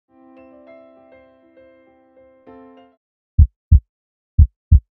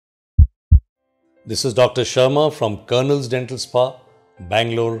This is Dr. Sharma from Colonel's Dental Spa,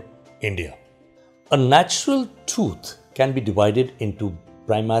 Bangalore, India. A natural tooth can be divided into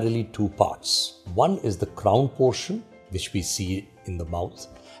primarily two parts. One is the crown portion, which we see in the mouth,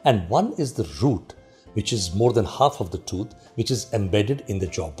 and one is the root, which is more than half of the tooth, which is embedded in the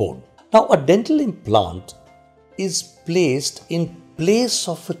jawbone. Now, a dental implant is placed in place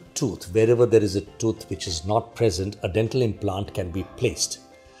of a tooth. Wherever there is a tooth which is not present, a dental implant can be placed.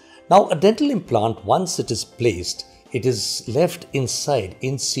 Now, a dental implant, once it is placed, it is left inside,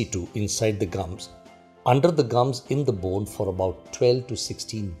 in situ, inside the gums, under the gums in the bone for about 12 to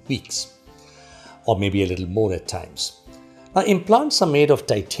 16 weeks, or maybe a little more at times. Now, implants are made of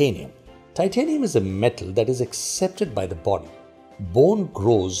titanium. Titanium is a metal that is accepted by the body. Bone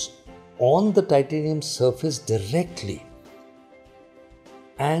grows on the titanium surface directly,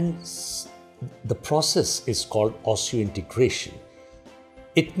 and the process is called osseointegration.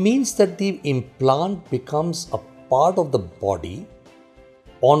 It means that the implant becomes a part of the body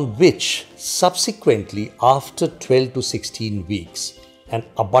on which subsequently, after 12 to 16 weeks, an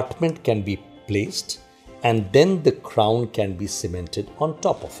abutment can be placed and then the crown can be cemented on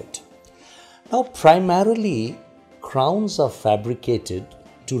top of it. Now, primarily, crowns are fabricated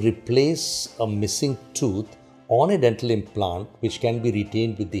to replace a missing tooth on a dental implant, which can be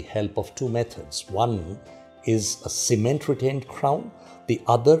retained with the help of two methods. One is a cement retained crown. The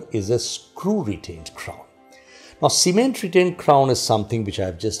other is a screw retained crown. Now, cement retained crown is something which I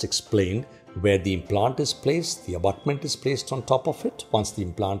have just explained, where the implant is placed, the abutment is placed on top of it once the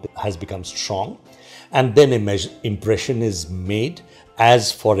implant has become strong, and then impression is made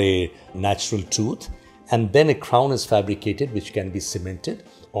as for a natural tooth, and then a crown is fabricated which can be cemented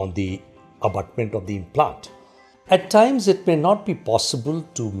on the abutment of the implant. At times, it may not be possible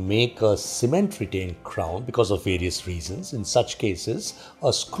to make a cement retained crown because of various reasons. In such cases,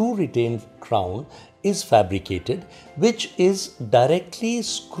 a screw retained crown is fabricated, which is directly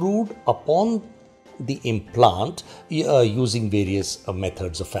screwed upon the implant using various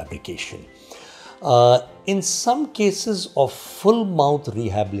methods of fabrication. In some cases of full mouth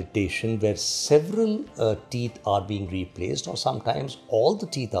rehabilitation, where several teeth are being replaced, or sometimes all the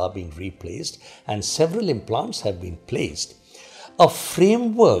teeth are being replaced and several implants have been placed, a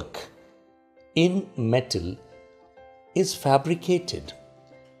framework in metal is fabricated,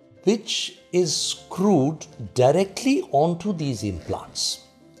 which is screwed directly onto these implants.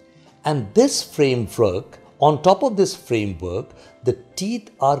 And this framework, on top of this framework, the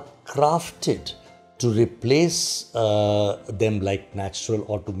teeth are crafted to replace them like natural,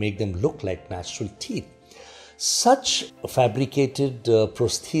 or to make them look like natural teeth. Such fabricated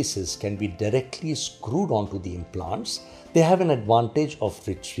prosthesis can be directly screwed onto the implants. They have an advantage of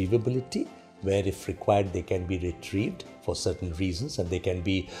retrievability, where if required they can be retrieved for certain reasons and they can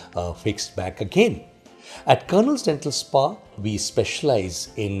be fixed back again. At Colonel's Dental Spa, we specialize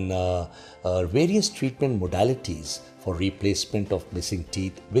in various treatment modalities for replacement of missing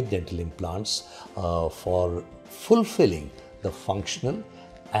teeth with dental implants for fulfilling the functional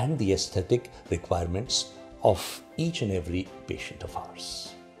and the aesthetic requirements of each and every patient of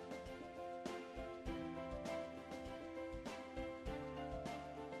ours.